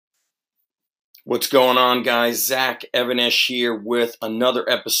What's going on, guys? Zach Even-Esh here with another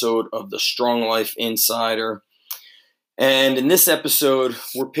episode of the Strong Life Insider. And in this episode,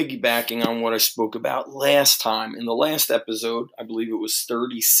 we're piggybacking on what I spoke about last time. In the last episode, I believe it was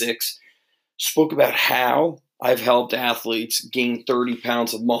 36, spoke about how I've helped athletes gain 30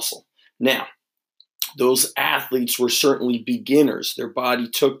 pounds of muscle. Now, those athletes were certainly beginners. Their body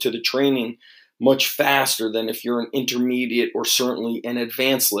took to the training much faster than if you're an intermediate or certainly an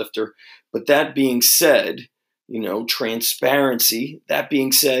advanced lifter. But that being said, transparency, that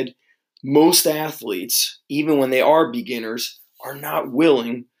being said, most athletes, even when they are beginners, are not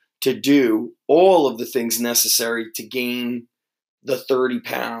willing to do all of the things necessary to gain the 30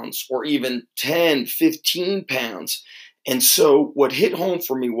 pounds or even 10, 15 pounds. And so what hit home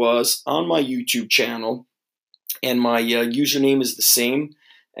for me was on my YouTube channel, and my username is the same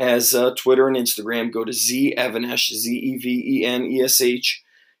as Twitter and Instagram. Go to Z Even-Esh, Zevenesh.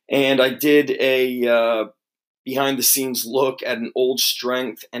 And I did a behind-the-scenes look at an old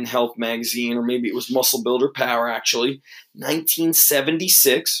strength and health magazine, or maybe it was Muscle Builder Power, actually,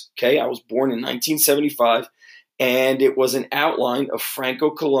 1976. Okay, I was born in 1975. And it was an outline of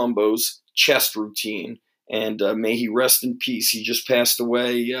Franco Columbo's chest routine. And may he rest in peace. He just passed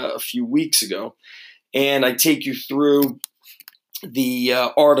away a few weeks ago. And I take you through the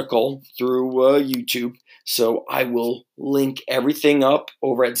article through YouTube. So I will link everything up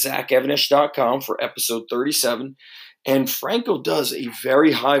over at zachevenesh.com for episode 37. And Franco does a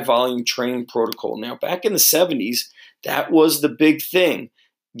very high volume training protocol. Now, back in the 70s, that was the big thing.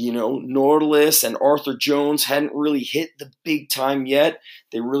 Nautilus and Arthur Jones hadn't really hit the big time yet.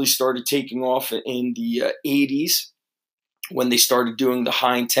 They really started taking off in the 80s when they started doing the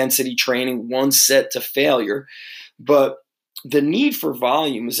high intensity training, one set to failure. But the need for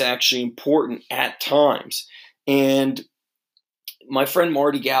volume is actually important at times. And my friend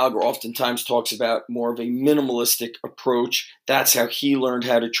Marty Gallagher oftentimes talks about more of a minimalistic approach. That's how he learned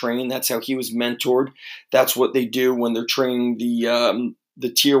how to train. That's how he was mentored. That's what they do when they're training the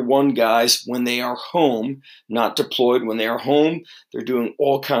tier one guys when they are home, not deployed. When they are home, they're doing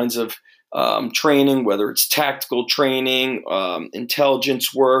all kinds of training, whether it's tactical training,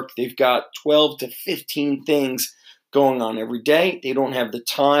 intelligence work. They've got 12 to 15 things going on every day. They don't have the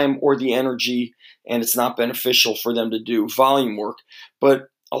time or the energy, and it's not beneficial for them to do volume work. But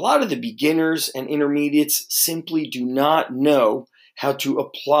a lot of the beginners and intermediates simply do not know how to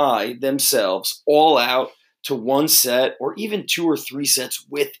apply themselves all out to one set or even 2 or 3 sets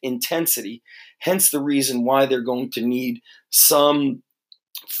with intensity. Hence the reason why they're going to need some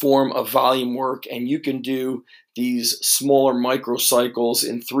form of volume work. And you can do these smaller microcycles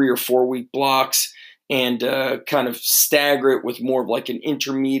in 3 or 4 week blocks and kind of stagger it with more of like an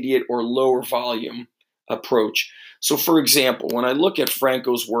intermediate or lower volume approach. So for example, when I look at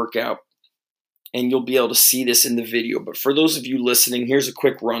Franco's workout, and you'll be able to see this in the video, but for those of you listening, here's a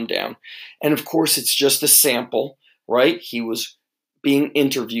quick rundown. And of course, it's just a sample, right? He was being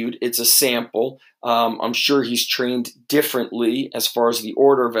interviewed. It's a sample. I'm sure he's trained differently as far as the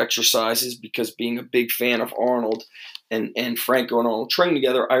order of exercises, because being a big fan of Arnold and Franco and Arnold trained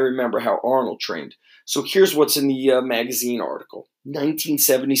together, I remember how Arnold trained. So here's what's in the magazine article.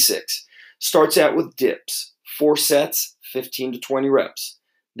 1976. Starts out with dips. 4 sets, 15 to 20 reps.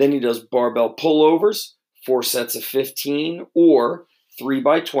 Then he does barbell pullovers, 4 sets of 15 or 3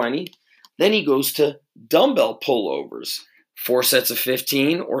 by 20. Then he goes to dumbbell pullovers, 4 sets of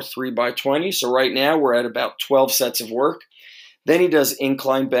 15 or 3 by 20. So right now we're at about 12 sets of work. Then he does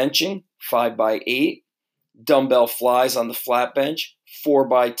incline benching, 5 by 8. Dumbbell flies on the flat bench, 4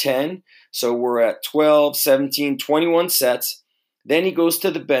 by 10. So we're at 12, 17, 21 sets. Then he goes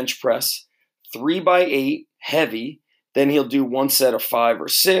to the bench press, 3 by 8, heavy. Then he'll do 1 set of 5 or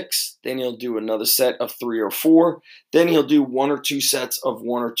 6. Then he'll do another set of 3 or 4. Then he'll do 1 or 2 sets of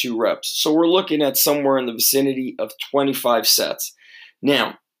 1 or 2 reps. So we're looking at somewhere in the vicinity of 25 sets.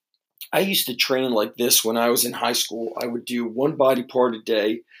 Now, I used to train like this when I was in high school. I would do 1 body part a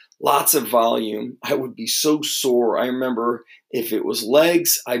day, lots of volume. I would be so sore. I remember if it was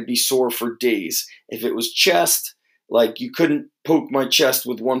legs, I'd be sore for days. If it was chest, like you couldn't poke my chest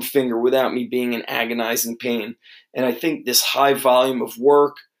with 1 finger without me being in agonizing pain. And I think this high volume of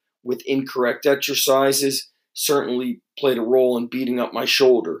work with incorrect exercises certainly played a role in beating up my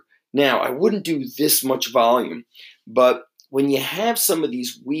shoulder. Now, I wouldn't do this much volume, but when you have some of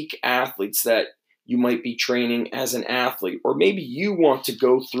these weak athletes that you might be training as an athlete. Or maybe you want to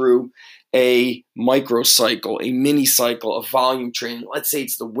go through a microcycle, a mini cycle of volume training. Let's say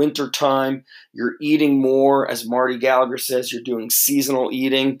it's the winter time, you're eating more. As Marty Gallagher says, you're doing seasonal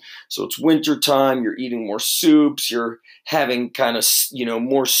eating. So it's winter time, you're eating more soups, you're having kind of,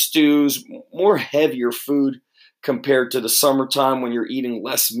 more stews, more heavier food compared to the summertime when you're eating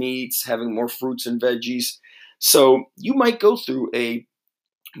less meats, having more fruits and veggies. So you might go through a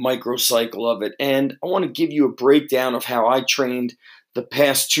microcycle of it. And I want to give you a breakdown of how I trained the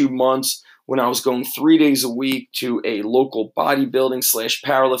past 2 months when I was going 3 days a week to a local bodybuilding /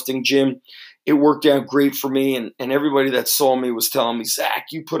 powerlifting gym. It worked out great for me, and everybody that saw me was telling me, Zach,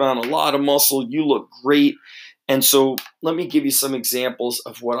 you put on a lot of muscle, you look great. And so let me give you some examples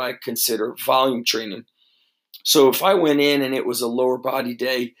of what I consider volume training. So if I went in and it was a lower body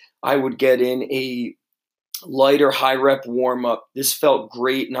day, I would get in a lighter high rep warm up. This felt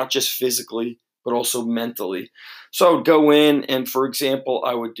great, not just physically, but also mentally. So I would go in and, for example,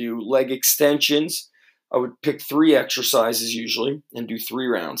 I would do leg extensions. I would pick 3 exercises usually and do 3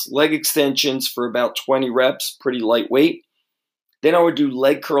 rounds. Leg extensions for about 20 reps, pretty lightweight. Then I would do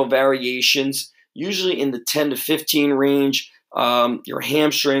leg curl variations, usually in the 10 to 15 range. Your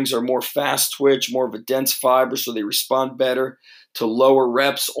hamstrings are more fast twitch, more of a dense fiber, so they respond better to lower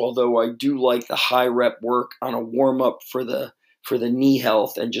reps, although I do like the high rep work on a warm up for the knee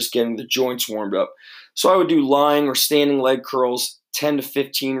health and just getting the joints warmed up. So I would do lying or standing leg curls, 10 to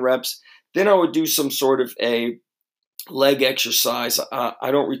 15 reps. Then I would do some sort of a leg exercise.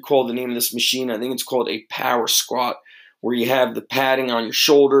 I don't recall the name of this machine. I think it's called a power squat, where you have the padding on your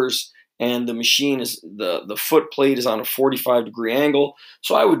shoulders and the machine is the foot plate is on a 45-degree angle.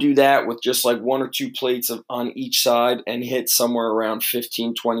 So I would do that with just like 1 or 2 plates on each side and hit somewhere around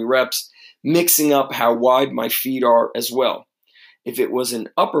 15, 20 reps, mixing up how wide my feet are as well. If it was an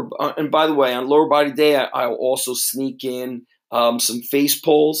upper, and by the way, on lower body day, I'll also sneak in some face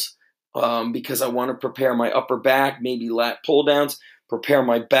pulls because I want to prepare my upper back, maybe lat pull downs, prepare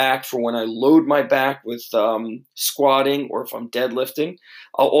my back for when I load my back with squatting or if I'm deadlifting.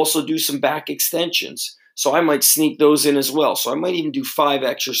 I'll also do some back extensions. So I might sneak those in as well. So I might even do 5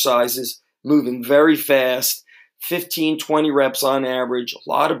 exercises, moving very fast, 15, 20 reps on average, a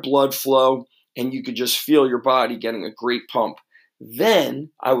lot of blood flow, and you could just feel your body getting a great pump.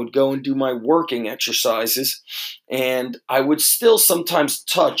 Then I would go and do my working exercises, and I would still sometimes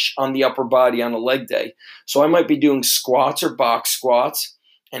touch on the upper body on a leg day. So I might be doing squats or box squats,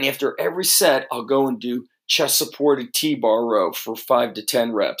 and after every set, I'll go and do chest-supported T-bar row for 5 to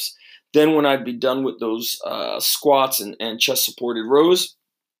 10 reps. Then when I'd be done with those squats and chest-supported rows,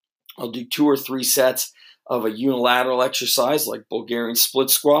 I'll do 2 or 3 sets of a unilateral exercise like Bulgarian split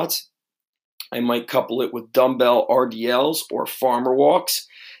squats. I might couple it with dumbbell RDLs or farmer walks.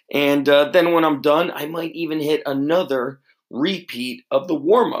 And then when I'm done, I might even hit another repeat of the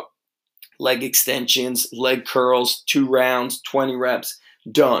warm-up. Leg extensions, leg curls, 2 rounds, 20 reps,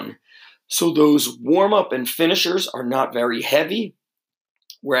 done. So those warm-up and finishers are not very heavy,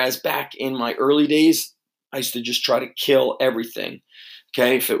 whereas back in my early days, I used to just try to kill everything.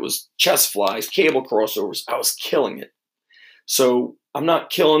 Okay, if it was chest flies, cable crossovers, I was killing it. So I'm not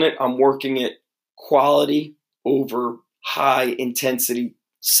killing it, I'm working it quality over high intensity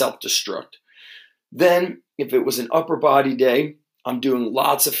self-destruct. Then if it was an upper body day, I'm doing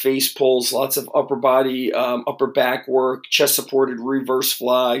lots of face pulls, lots of upper body, upper back work, chest supported reverse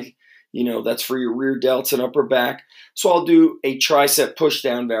fly. That's for your rear delts and upper back. So I'll do a tricep push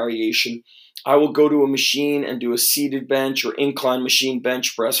down variation. I will go to a machine and do a seated bench or incline machine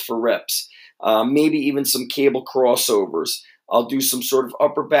bench press for reps. Maybe even some cable crossovers. I'll do some sort of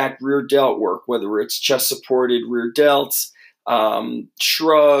upper back rear delt work, whether it's chest supported rear delts,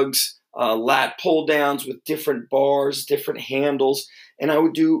 shrugs, lat pull downs with different bars, different handles. And I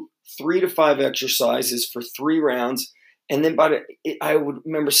would do 3 to 5 exercises for 3 rounds. And then I would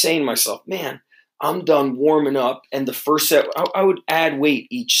remember saying to myself, man, I'm done warming up. And the first set, I would add weight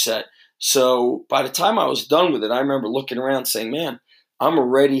each set. So by the time I was done with it, I remember looking around saying, man, I'm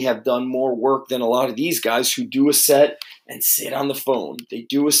already have done more work than a lot of these guys who do a set and sit on the phone. They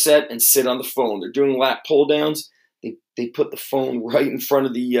do a set and sit on the phone. They're doing lat pull downs. They put the phone right in front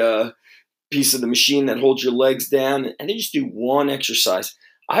of the piece of the machine that holds your legs down, and they just do 1 exercise.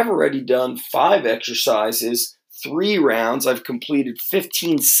 I've already done 5 exercises, 3 rounds. I've completed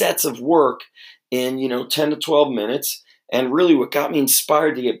 15 sets of work in 10 to 12 minutes. And really what got me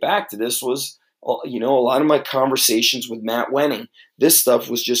inspired to get back to this was a lot of my conversations with Matt Wenning. This stuff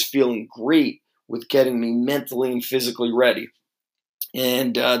was just feeling great with getting me mentally and physically ready.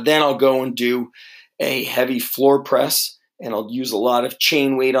 And then I'll go and do a heavy floor press, and I'll use a lot of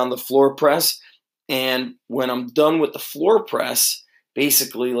chain weight on the floor press. And when I'm done with the floor press,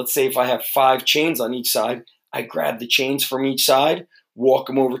 basically, let's say if I have 5 chains on each side, I grab the chains from each side, walk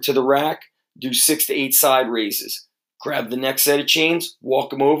them over to the rack, do 6 to 8 side raises. Grab the next set of chains, walk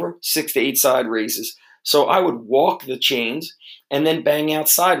them over, 6 to 8 side raises. So I would walk the chains and then bang out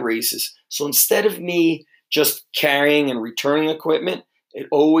side raises. So instead of me just carrying and returning equipment, it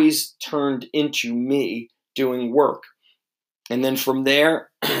always turned into me doing work. And then from there,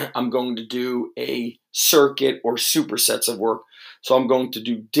 I'm going to do a circuit or supersets of work. So I'm going to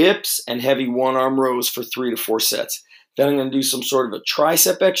do dips and heavy one-arm rows for 3 to 4 sets. Then I'm going to do some sort of a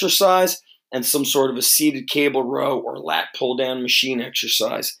tricep exercise and some sort of a seated cable row or lat pull-down machine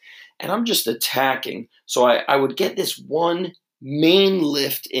exercise. And I'm just attacking. So I would get this one main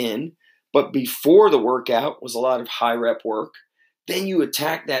lift in, but before the workout was a lot of high rep work. Then you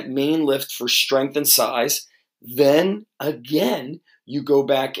attack that main lift for strength and size. Then again, you go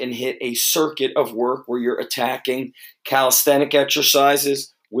back and hit a circuit of work where you're attacking calisthenic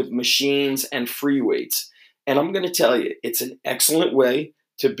exercises with machines and free weights. And I'm going to tell you, it's an excellent way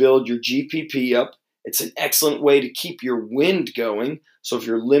to build your GPP up. It's an excellent way to keep your wind going. So if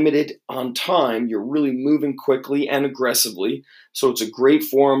you're limited on time, you're really moving quickly and aggressively. So it's a great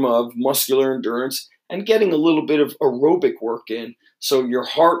form of muscular endurance and getting a little bit of aerobic work in. So your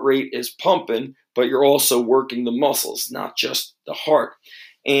heart rate is pumping, but you're also working the muscles, not just the heart.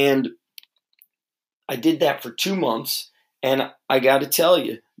 And I did that for 2 months, and I got to tell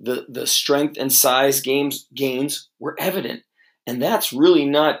you, the strength and size gains were evident. And that's really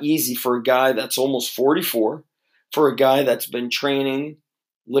not easy for a guy that's almost 44, for a guy that's been training,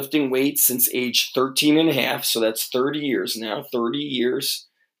 lifting weights since age 13 and a half. So that's 30 years now,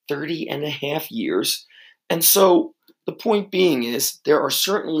 30 and a half years. And so the point being is there are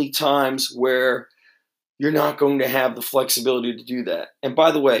certainly times where you're not going to have the flexibility to do that. And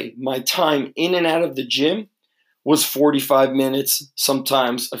by the way, my time in and out of the gym was 45 minutes,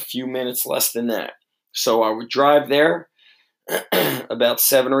 sometimes a few minutes less than that. So I would drive there, about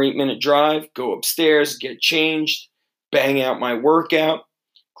 7 or 8 minute drive, go upstairs, get changed, bang out my workout,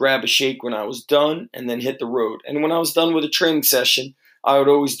 grab a shake when I was done, and then hit the road. And when I was done with a training session, I would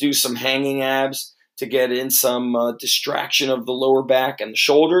always do some hanging abs to get in some distraction of the lower back and the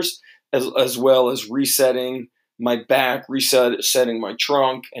shoulders, as well as resetting my back, resetting my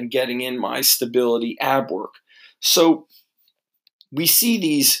trunk, and getting in my stability ab work. So we see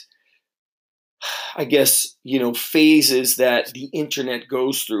these, I guess, phases that the internet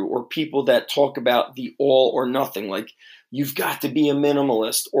goes through, or people that talk about the all or nothing, like you've got to be a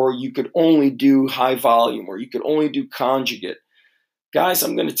minimalist, or you could only do high volume, or you could only do conjugate. Guys,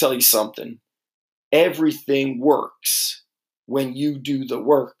 I'm going to tell you something. Everything works when you do the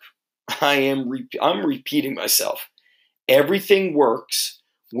work. I'm repeating myself. Everything works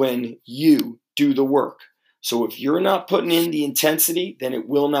when you do the work. So if you're not putting in the intensity, then it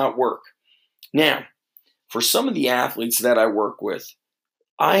will not work. Now, for some of the athletes that I work with,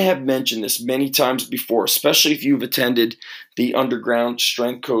 I have mentioned this many times before, especially if you've attended the Underground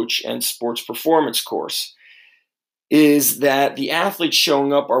Strength Coach and Sports Performance course, is that the athletes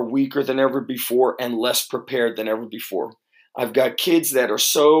showing up are weaker than ever before and less prepared than ever before. I've got kids that are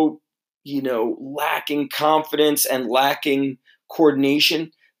so, lacking confidence and lacking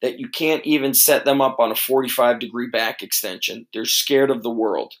coordination that you can't even set them up on a 45-degree back extension. They're scared of the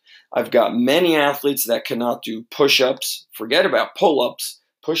world. I've got many athletes that cannot do push-ups. Forget about pull-ups.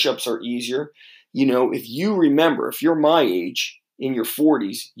 Push-ups are easier. If you remember, if you're my age, in your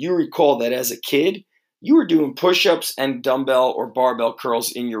 40s, you recall that as a kid, you were doing push-ups and dumbbell or barbell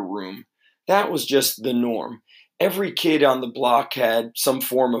curls in your room. That was just the norm. Every kid on the block had some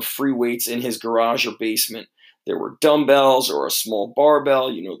form of free weights in his garage or basement. There were dumbbells or a small barbell,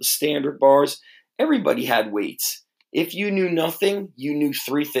 the standard bars. Everybody had weights. If you knew nothing, you knew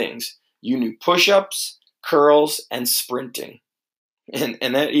 3 things. You knew push-ups, curls, and sprinting. And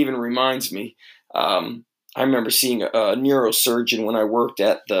that even reminds me, I remember seeing a neurosurgeon when I worked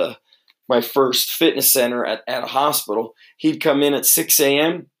at my first fitness center at a hospital. He'd come in at 6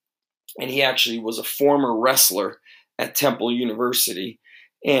 a.m., and he actually was a former wrestler at Temple University.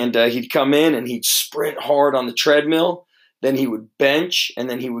 And he'd come in and he'd sprint hard on the treadmill, then he would bench, and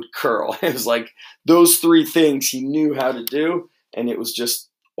then he would curl. It was like those 3 things he knew how to do, and it was just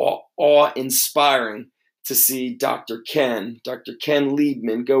awe-inspiring to see Dr. Ken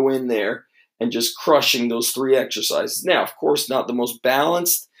Liebman go in there and just crushing those 3 exercises. Now, of course, not the most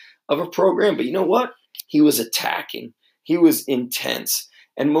balanced of a program, but you know what? He was attacking. He was intense.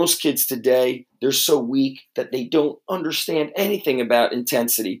 And most kids today, they're so weak that they don't understand anything about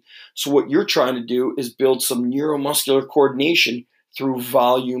intensity. So what you're trying to do is build some neuromuscular coordination through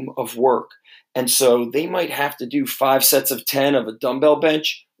volume of work. And so they might have to do 5 sets of 10 of a dumbbell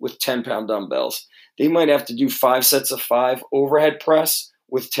bench with 10-pound dumbbells. They might have to do 5 sets of 5 overhead press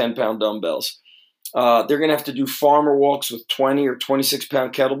with 10-pound dumbbells. They're going to have to do farmer walks with 20 or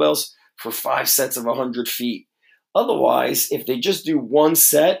 26-pound kettlebells for 5 sets of 100 feet. Otherwise, if they just do 1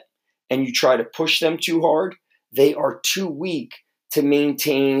 set and you try to push them too hard, they are too weak to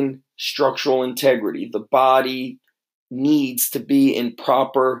maintain structural integrity. The body needs to be in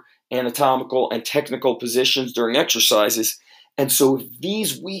proper anatomical and technical positions during exercises. And so if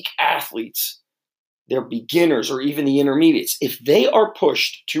these weak athletes, they're beginners or even the intermediates, if they are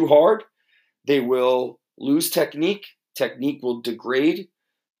pushed too hard, they will lose technique. Technique will degrade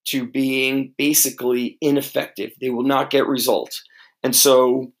to being basically ineffective. They will not get results. And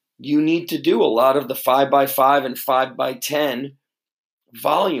so you need to do a lot of the 5x5 and 5x10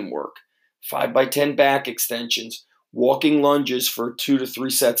 volume work, 5x10 back extensions, walking lunges for 2 to 3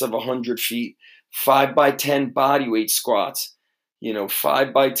 sets of 100 feet, 5x10 bodyweight squats,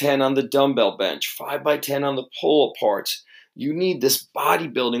 5x10 on the dumbbell bench, 5x10 on the pull-aparts. You need this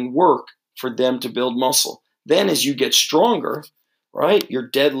bodybuilding work for them to build muscle. Then as you get stronger, right, you're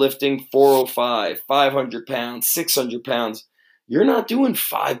deadlifting 405, 500 pounds, 600 pounds. You're not doing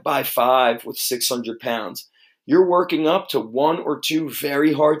 5x5 with 600 pounds. You're working up to 1 or 2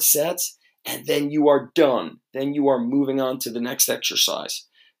 very hard sets, and then you are done. Then you are moving on to the next exercise.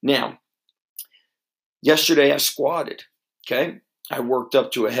 Now, yesterday I squatted, okay? I worked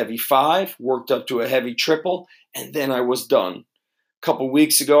up to a heavy 5, worked up to a heavy triple, and then I was done. A couple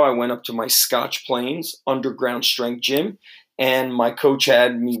weeks ago, I went up to my Scotch Plains underground strength gym, and my coach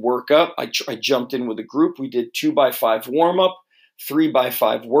had me work up. I jumped in with a group. We did 2x5 warm-up,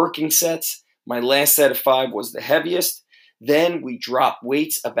 3x5 working sets. My last set of 5 was the heaviest. Then we dropped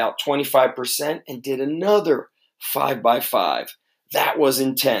weights about 25% and did another 5x5. That was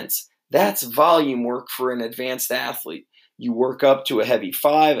intense. That's volume work for an advanced athlete. You work up to a heavy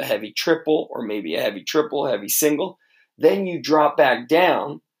 5, a heavy triple, or maybe a heavy triple, a heavy single. Then you drop back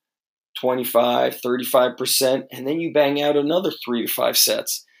down 25, 35%, and then you bang out another 3 to 5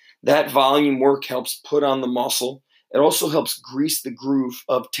 sets. That volume work helps put on the muscle. It also helps grease the groove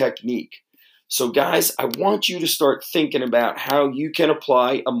of technique. So guys, I want you to start thinking about how you can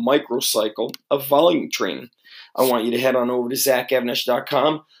apply a microcycle of volume training. I want you to head on over to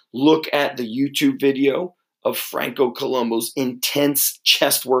ZachEvnesh.com, look at the YouTube video of Franco Columbo's intense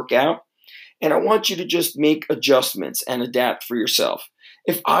chest workout, and I want you to just make adjustments and adapt for yourself.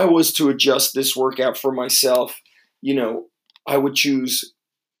 If I was to adjust this workout for myself, I would choose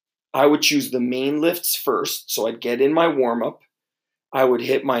the main lifts first, so I'd get in my warm-up. I would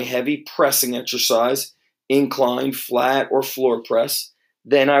hit my heavy pressing exercise, incline, flat, or floor press.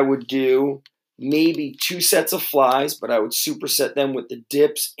 Then I would do maybe 2 sets of flies, but I would superset them with the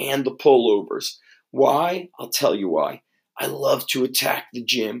dips and the pullovers. Why? I'll tell you why. I love to attack the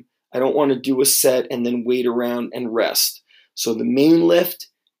gym. I don't want to do a set and then wait around and rest. So the main lift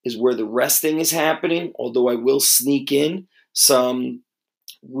is where the resting is happening, although I will sneak in some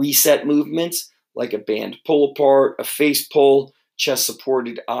reset movements like a band pull apart, a face pull, chest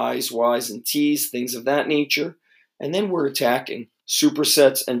supported I's, Y's, and T's, things of that nature. And then we're attacking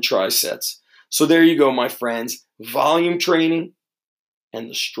supersets and trisets. So there you go, my friends. Volume training and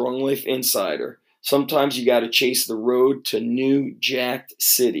the Strong Life Insider. Sometimes you got to chase the road to new jacked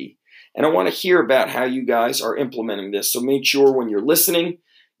city. And I want to hear about how you guys are implementing this. So make sure when you're listening,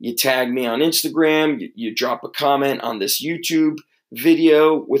 you tag me on Instagram, you drop a comment on this YouTube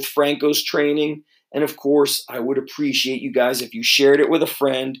video with Franco's training. And of course, I would appreciate you guys if you shared it with a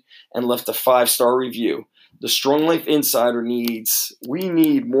friend and left a 5-star review. The Strong Life Insider we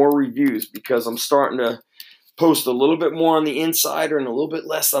need more reviews because I'm starting to post a little bit more on the Insider and a little bit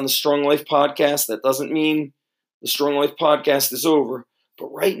less on the Strong Life Podcast. That doesn't mean the Strong Life Podcast is over. But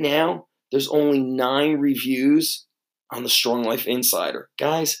right now, there's only 9 reviews on the Strong Life Insider.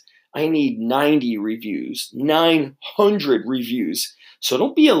 Guys, I need 90 reviews, 900 reviews. So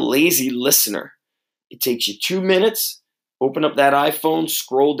don't be a lazy listener. It takes you 2 minutes. Open up that iPhone,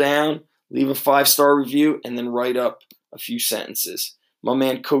 scroll down, leave a 5-star review, and then write up a few sentences. My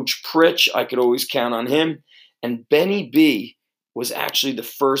man, Coach Pritch, I could always count on him. And Benny B was actually the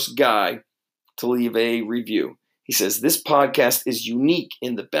first guy to leave a review. He says, this podcast is unique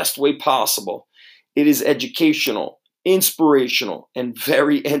in the best way possible. It is educational, inspirational, and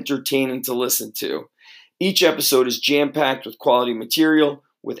very entertaining to listen to. Each episode is jam-packed with quality material.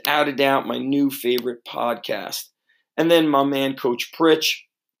 Without a doubt, my new favorite podcast. And then my man, Coach Pritch,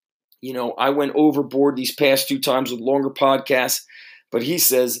 I went overboard these past 2 times with longer podcasts, but he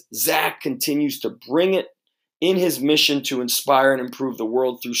says, Zach continues to bring it in his mission to inspire and improve the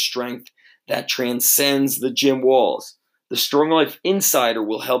world through strength. that transcends the gym walls. The Strong Life Insider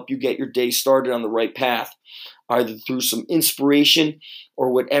will help you get your day started on the right path, either through some inspiration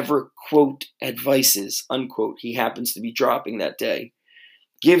or whatever, quote, advices, unquote, he happens to be dropping that day.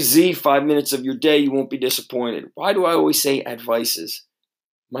 Give Z 5 minutes of your day, you won't be disappointed. Why do I always say advices?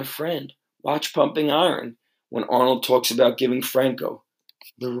 My friend, watch Pumping Iron when Arnold talks about giving Franco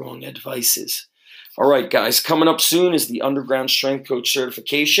the wrong advices. All right, guys, coming up soon is the Underground Strength Coach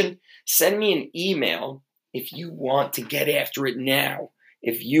certification. Send me an email if you want to get after it now.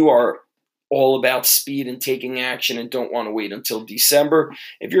 If you are all about speed and taking action and don't want to wait until December.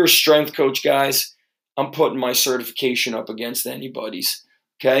 If you're a strength coach, guys, I'm putting my certification up against anybody's.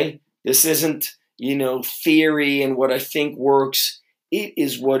 Okay? This isn't, theory and what I think works. It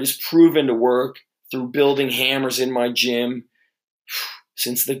is what is proven to work through building hammers in my gym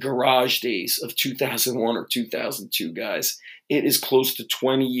since the garage days of 2001 or 2002, guys. It is close to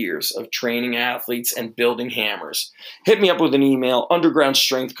 20 years of training athletes and building hammers. Hit me up with an email,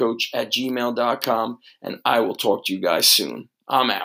 undergroundstrengthcoach@gmail.com, and I will talk to you guys soon. I'm out.